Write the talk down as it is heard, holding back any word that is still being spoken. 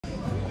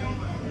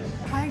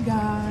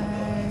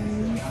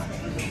guys,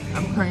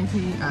 I'm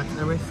currently at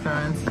the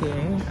restaurant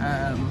here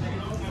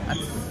at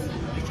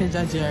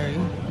Ikeja Jerry.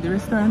 The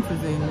restaurant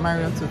is in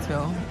Marriott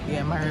Hotel.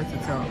 Yeah, Marriott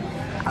Hotel.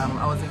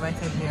 I was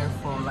invited here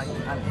for like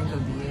an end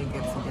of the year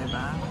get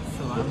together,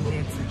 so I'm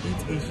here to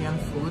eat Asian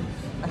food.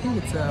 I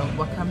think it's a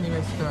Wakame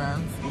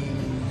restaurant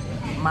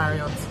in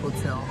Marriott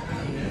Hotel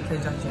in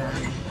Ikeja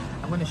Jerry.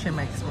 I'm going to share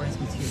my experience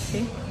with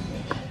you, okay?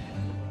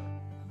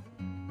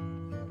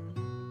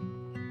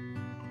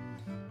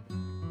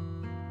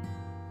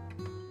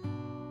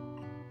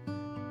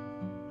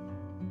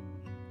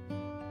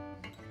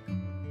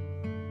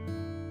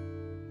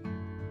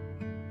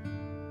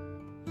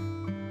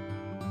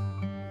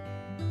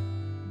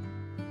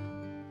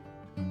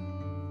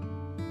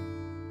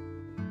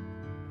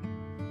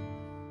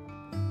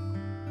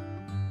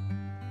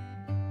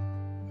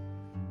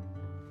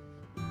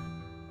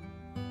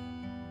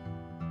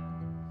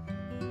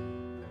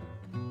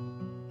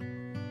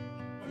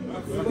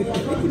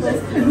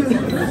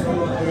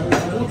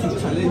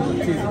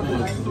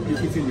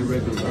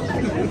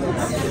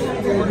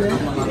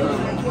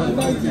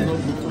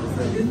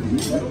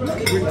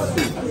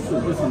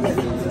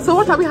 So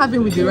what are we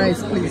having with the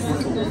rice, please?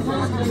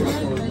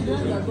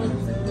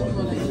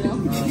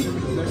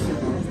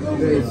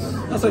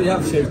 That's why you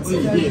have chef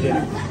tea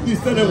here. You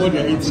tell them what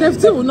you're eating. Chef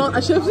tea will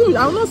not. Chef tea,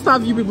 I will not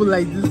serve you people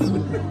like this.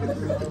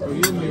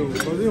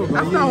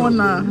 After one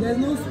now.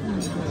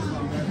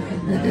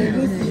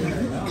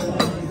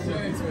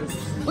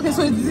 Okay,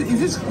 so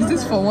is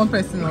this for one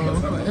person or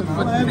for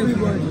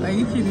everybody? Are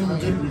you kidding me?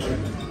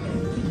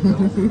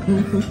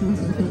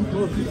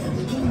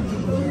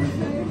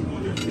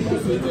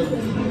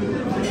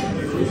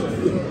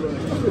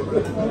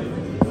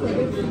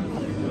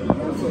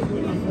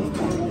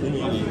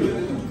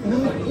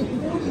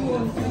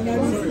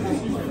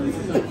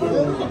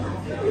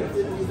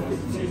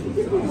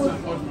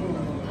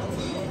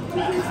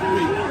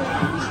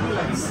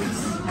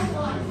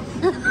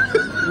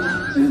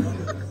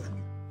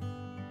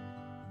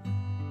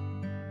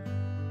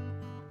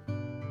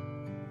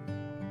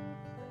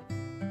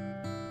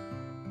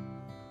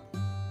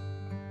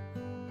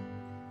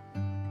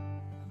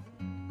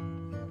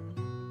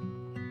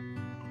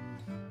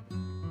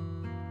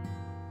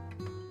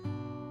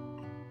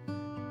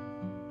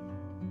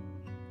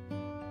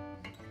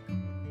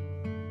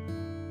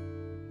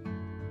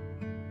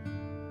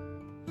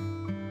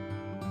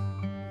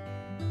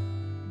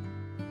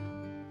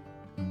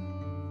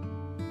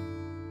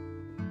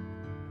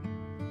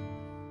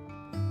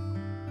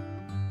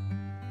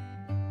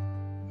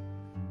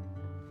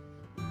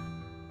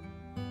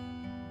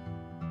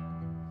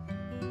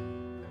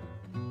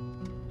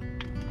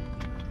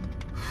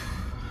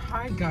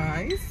 Hi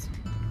guys,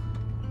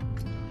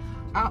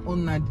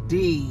 on a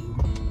day,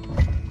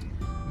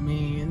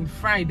 man.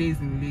 Fridays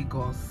in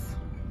Lagos,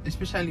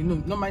 especially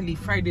normally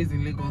Fridays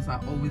in Lagos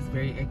are always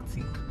very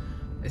hectic,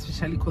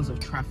 especially because of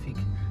traffic.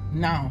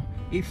 Now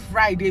a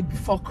Friday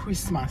before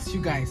Christmas,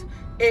 you guys,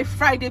 a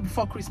Friday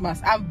before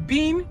Christmas. I've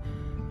been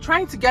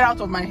trying to get out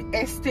of my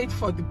estate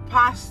for the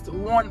past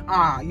 1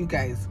 hour, you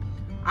guys.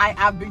 I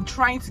have been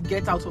trying to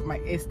get out of my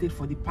estate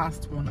for the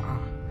past 1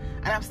 hour.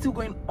 And I'm still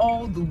going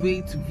all the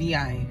way to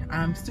VI.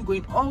 I'm still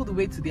going all the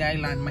way to the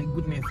island. My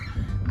goodness.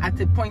 At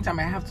a point I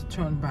might have to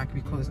turn back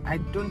because I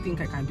don't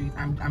think I can do it.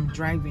 I'm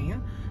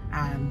driving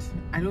and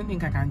I don't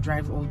think I can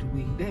drive all the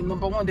way.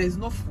 Number one, there's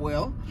no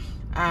fuel.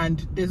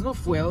 And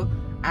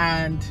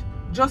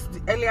just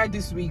earlier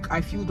this week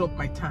I filled up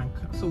my tank.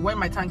 So when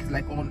my tank is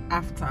like on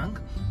half tank,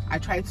 I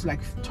try to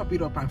like top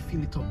it up and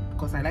fill it up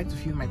because I like to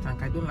fill my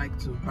tank. I don't like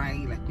to buy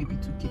like maybe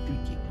 2K,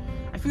 3K.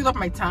 I filled up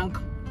my tank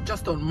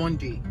just on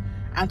Monday.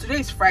 And today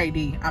is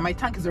Friday and my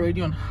tank is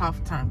already on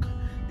half tank.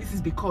 This is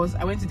because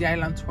I went to the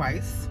island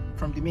twice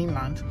from the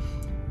mainland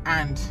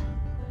and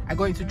I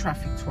got into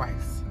traffic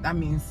twice. That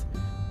means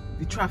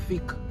the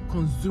traffic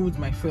consumed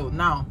my fuel.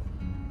 Now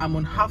I'm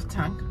on half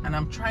tank and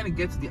I'm trying to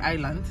get to the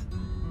island,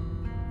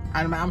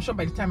 and I'm sure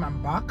by the time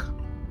I'm back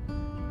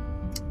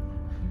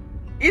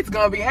it's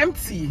gonna be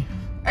empty.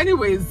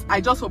 Anyways, I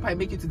just hope I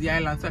make it to the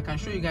island so I can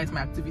show you guys my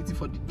activity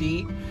for the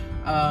day.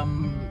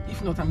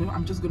 If not,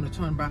 I'm just gonna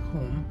turn back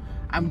home.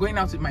 I'm going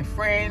out with my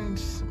friend,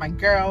 my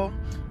girl.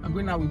 I'm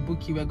going out with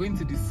Buki. We're going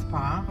to the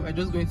spa. We're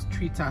just going to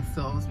treat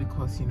ourselves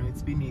because, you know,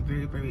 it's been a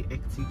very, very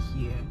hectic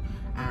year.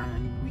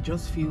 And we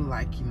just feel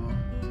like, you know,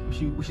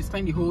 we should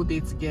spend the whole day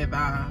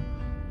together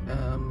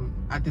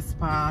at the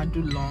spa,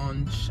 do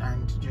lunch,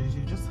 and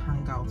just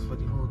hang out for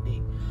the whole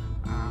day.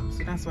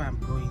 So that's why I'm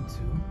going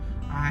to.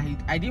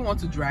 I didn't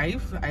want to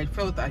drive. I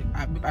felt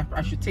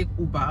I should take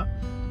Uber.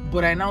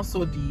 But I now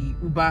saw the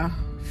Uber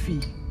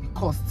fee, the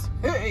cost.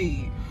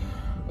 Hey!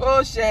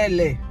 Oh,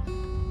 Shelley.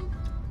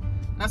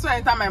 That's why I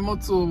enter my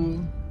motor.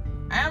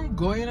 I am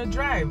going to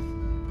drive.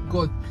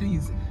 God,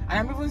 please. And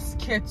I'm even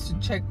scared to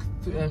check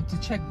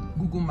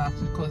Google Maps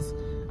because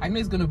I know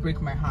it's going to break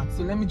my heart.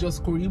 So let me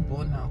just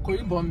Koribo now.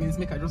 Koribo means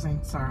make I just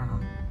enter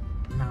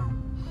now.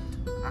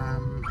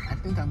 I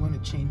think I'm going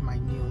to change my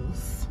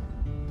nails,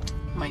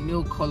 my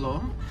nail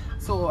color.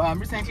 So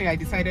recently I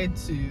decided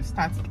to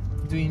start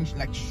doing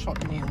like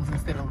short nails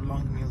instead of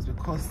long nails,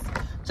 because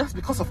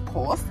of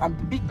course I'm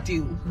the big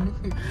deal.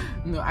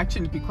 No,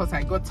 actually because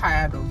I got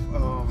tired of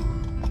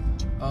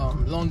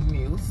long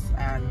nails,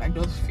 and I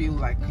just feel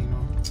like, you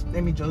know,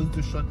 let me just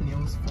do short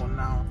nails for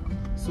now.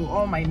 So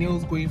all my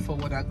nails going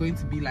forward are going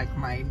to be like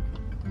my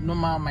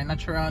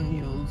natural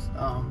nails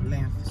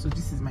length. So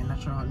this is my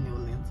natural nail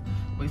length,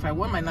 but if I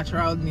want my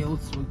natural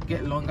nails to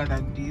get longer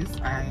than this,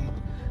 I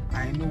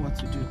know what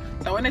to do.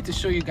 So I wanted to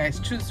show you guys,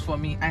 choose for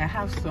me. I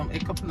have a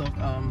couple of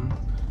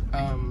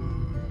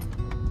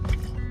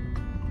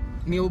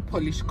nail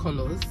polish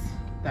colors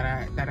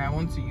that I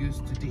want to use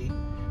today.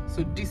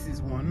 So this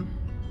is one,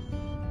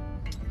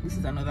 this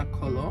is another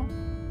color,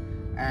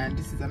 and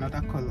this is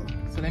another color.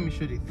 So let me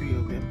show the three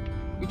of them.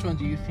 Which one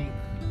do you think?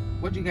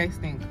 What do you guys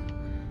think?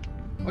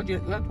 What do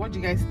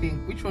you guys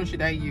think? Which one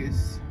should I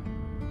use?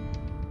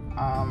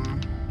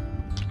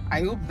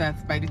 I hope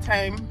that by the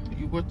time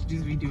you watch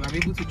this video, I'm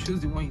able to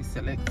choose the one you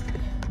select.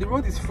 The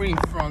road is free in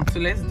front, so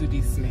let's do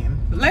this, man.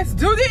 Let's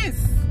do this!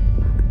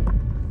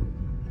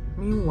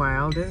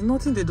 Meanwhile, there's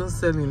nothing they don't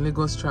sell in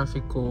Lagos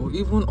traffic, or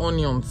even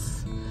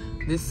onions.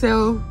 They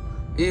sell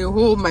a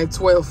whole my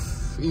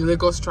 12 in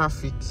Lagos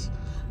traffic.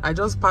 I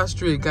just passed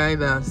through a guy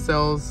that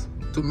sells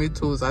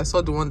tomatoes. I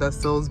saw the one that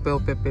sells bell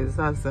peppers,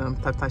 that's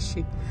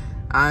tatashi.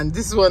 And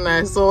this one,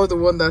 I saw the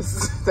one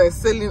that's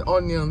selling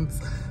onions.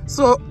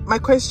 So my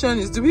question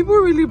is, do people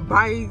really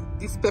buy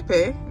this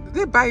pepper? Do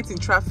they buy it in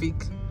traffic?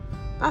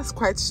 That's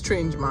quite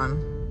strange, man.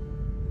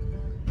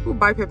 Who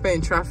buy pepper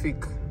in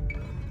traffic?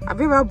 Have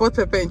you ever bought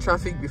pepper in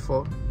traffic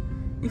before?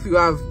 If you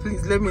have,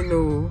 please let me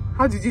know.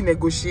 How did you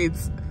negotiate?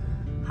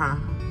 I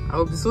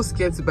would be so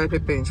scared to buy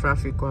pepper in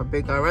traffic, or I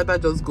beg. I'd rather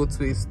just go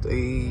to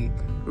a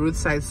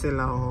roadside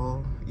seller,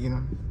 or you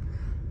know.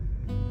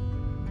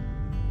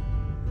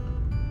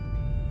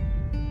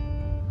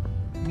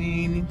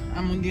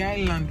 I'm on the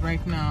island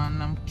right now,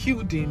 and I'm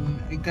queued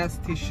in a gas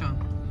station.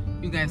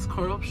 You guys,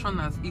 corruption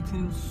has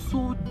eaten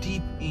so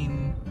deep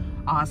in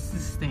our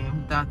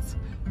system that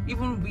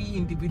even we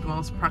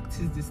individuals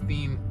practice this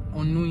thing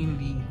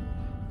unknowingly.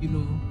 You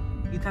know,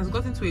 it has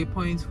gotten to a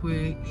point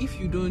where if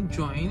you don't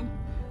join,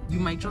 you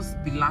might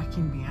just be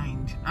lacking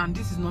behind. And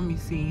this is not me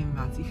saying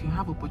that if you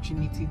have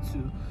opportunity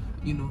to,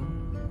 you know,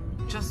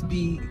 just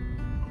be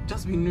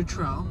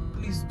neutral,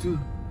 please do.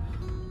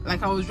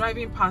 Like I was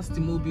driving past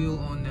the Mobile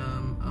on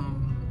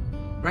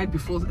right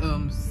before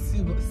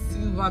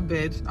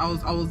Silverbed.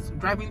 I was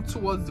driving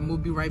towards the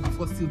Mobile right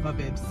before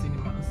Silverbed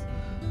Cinemas,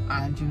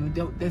 and you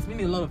know there's been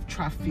a lot of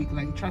traffic.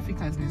 Like traffic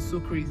has been so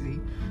crazy,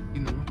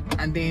 you know.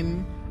 And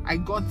then I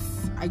got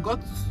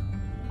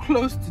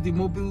close to the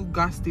Mobile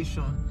gas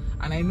station,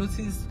 and I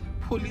noticed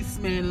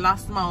policemen,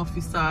 last mile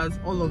officers,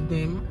 all of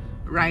them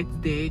right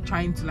there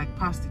trying to like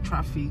pass the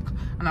traffic.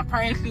 And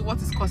apparently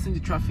what is causing the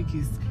traffic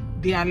is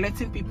they are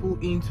letting people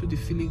into the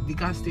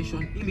gas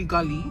station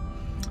illegally.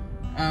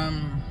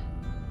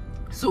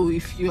 So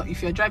if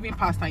you're driving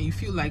past and you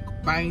feel like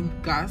buying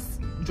gas,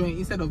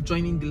 instead of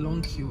joining the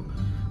long queue,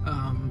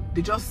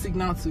 they just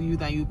signal to you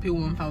that you pay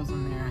 1,000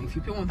 naira. If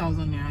you pay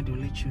 1,000 naira, they'll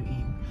let you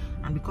in.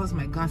 And because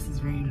my gas is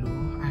very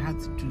low, I had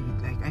to do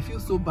it. Like I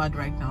feel so bad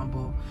right now,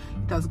 but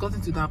it has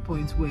gotten to that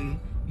point where,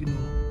 you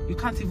know, you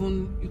can't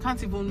even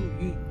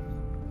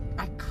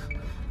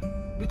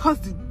because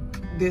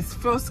there's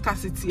fuel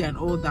scarcity and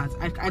all that.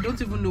 I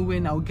don't even know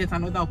when I'll get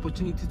another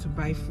opportunity to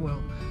buy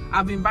fuel.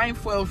 I've been buying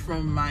fuel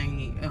from my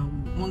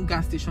one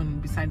gas station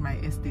beside my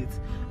estate,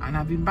 and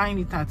I've been buying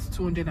it at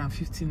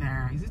 250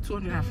 naira. Is it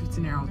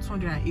 250 naira or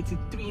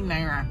 283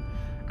 naira?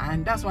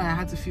 And that's why I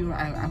had to feel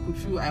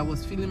I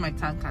was filling my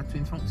tank at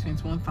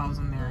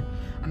 21,000 naira.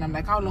 And I'm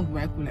like, how long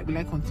will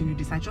I continue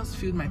this? I just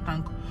filled my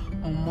tank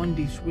on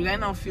Monday. Will I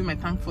now fill my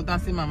tank for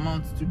that same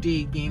amount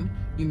today again?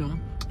 You know.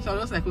 So I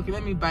was like, okay,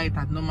 let me buy it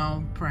at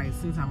normal price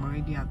since I'm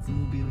already at the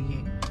Mobile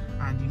here.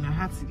 And you know,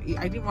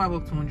 I didn't have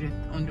up to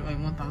 1,000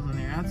 naira. I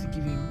had to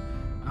give him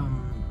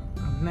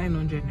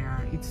 900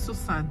 naira. It's so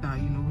sad that,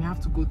 you know, we have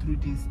to go through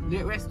this.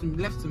 The rest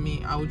left to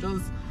me, I will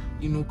just,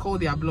 you know, call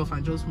their bluff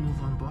and just move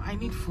on. But I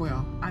need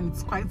fuel, and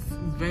it's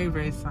very,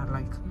 very sad.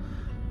 Like,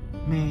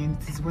 man,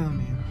 it is well,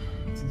 man.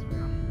 It is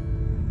well.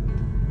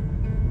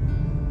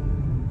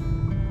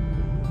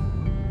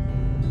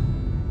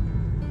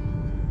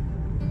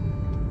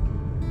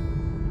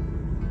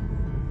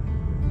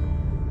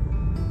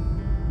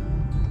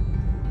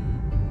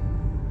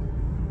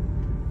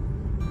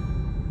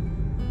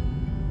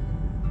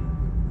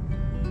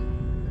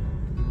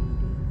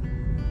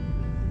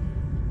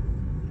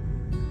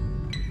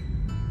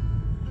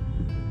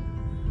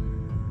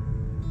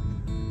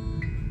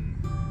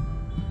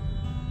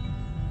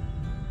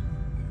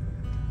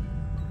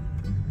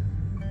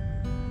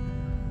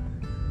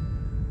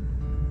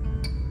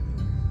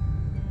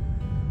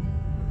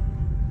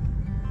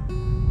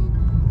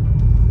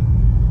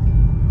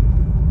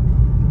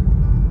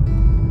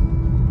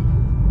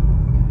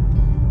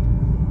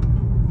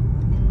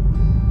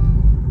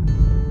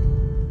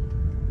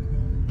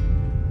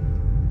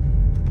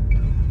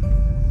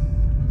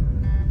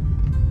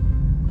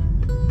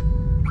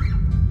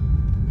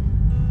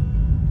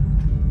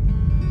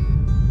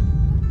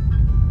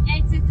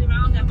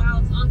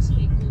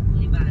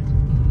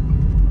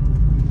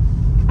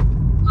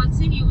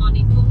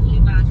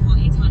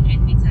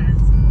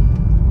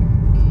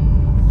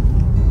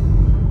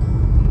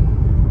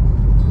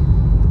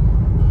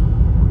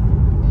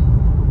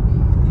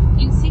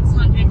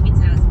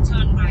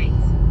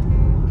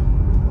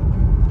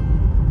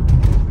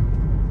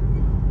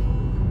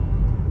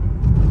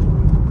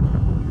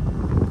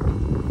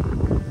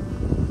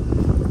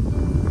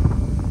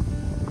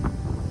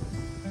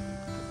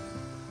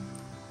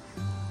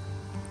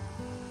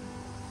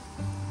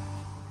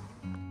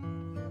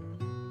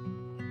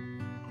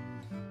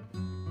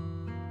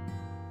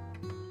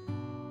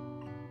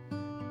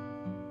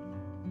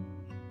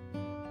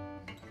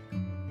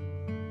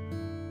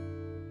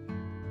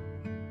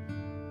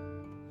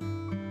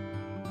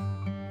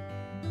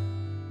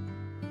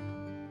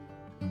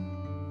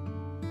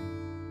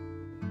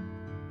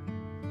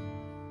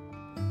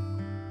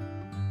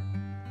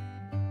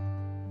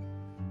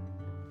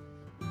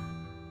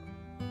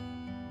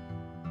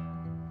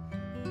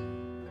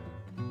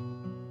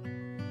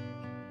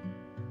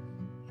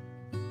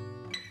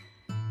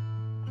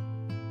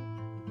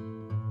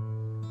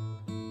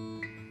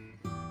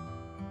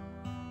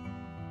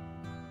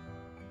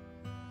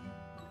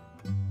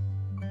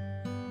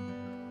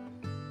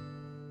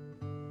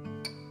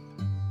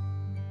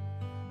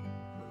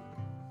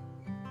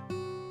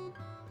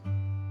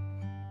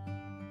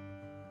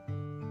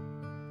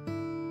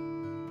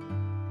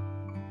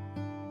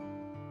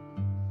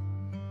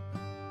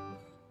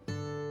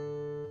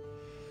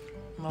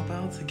 I'm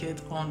about to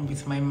get on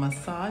with my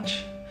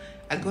massage.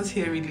 I got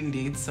here really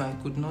late, so I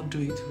could not do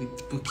it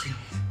with Bookie.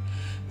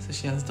 So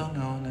she has done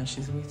her own and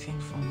she's waiting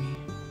for me.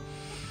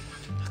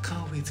 I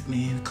can't wait,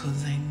 man,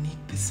 because I need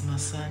this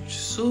massage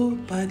so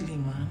badly,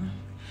 man.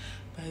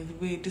 By the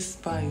way, this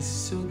spa is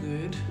so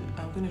good.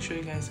 I'm going to show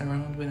you guys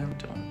around when I'm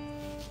done.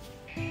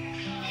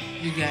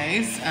 You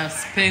guys, I've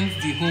spent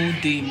the whole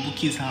day in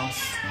Bookie's house.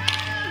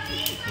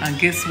 And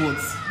guess what?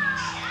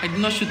 I did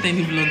not shoot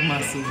any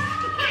Vlogmas.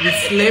 We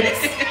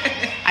slept.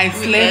 I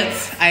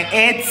slept. I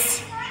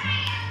ate.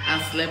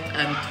 And slept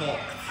and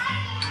talked.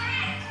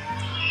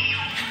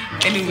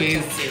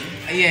 Anyways,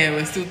 yeah,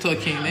 we're still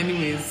talking.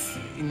 Anyways,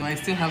 you know, I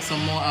still have some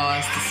more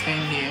hours to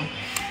spend here.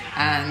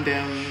 And,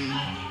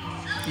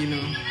 you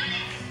know,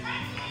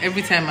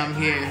 every time I'm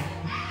here,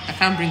 I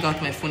can't bring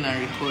out my phone and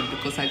record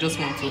because I just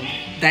want to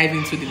dive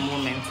into the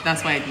moment.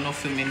 That's why I do not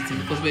film anything,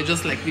 because we're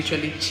just like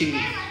literally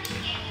chilling.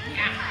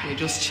 We're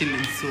just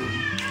chilling. So,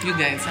 you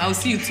guys, I'll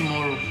see you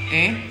tomorrow.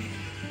 Eh?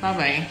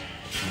 Bye-bye.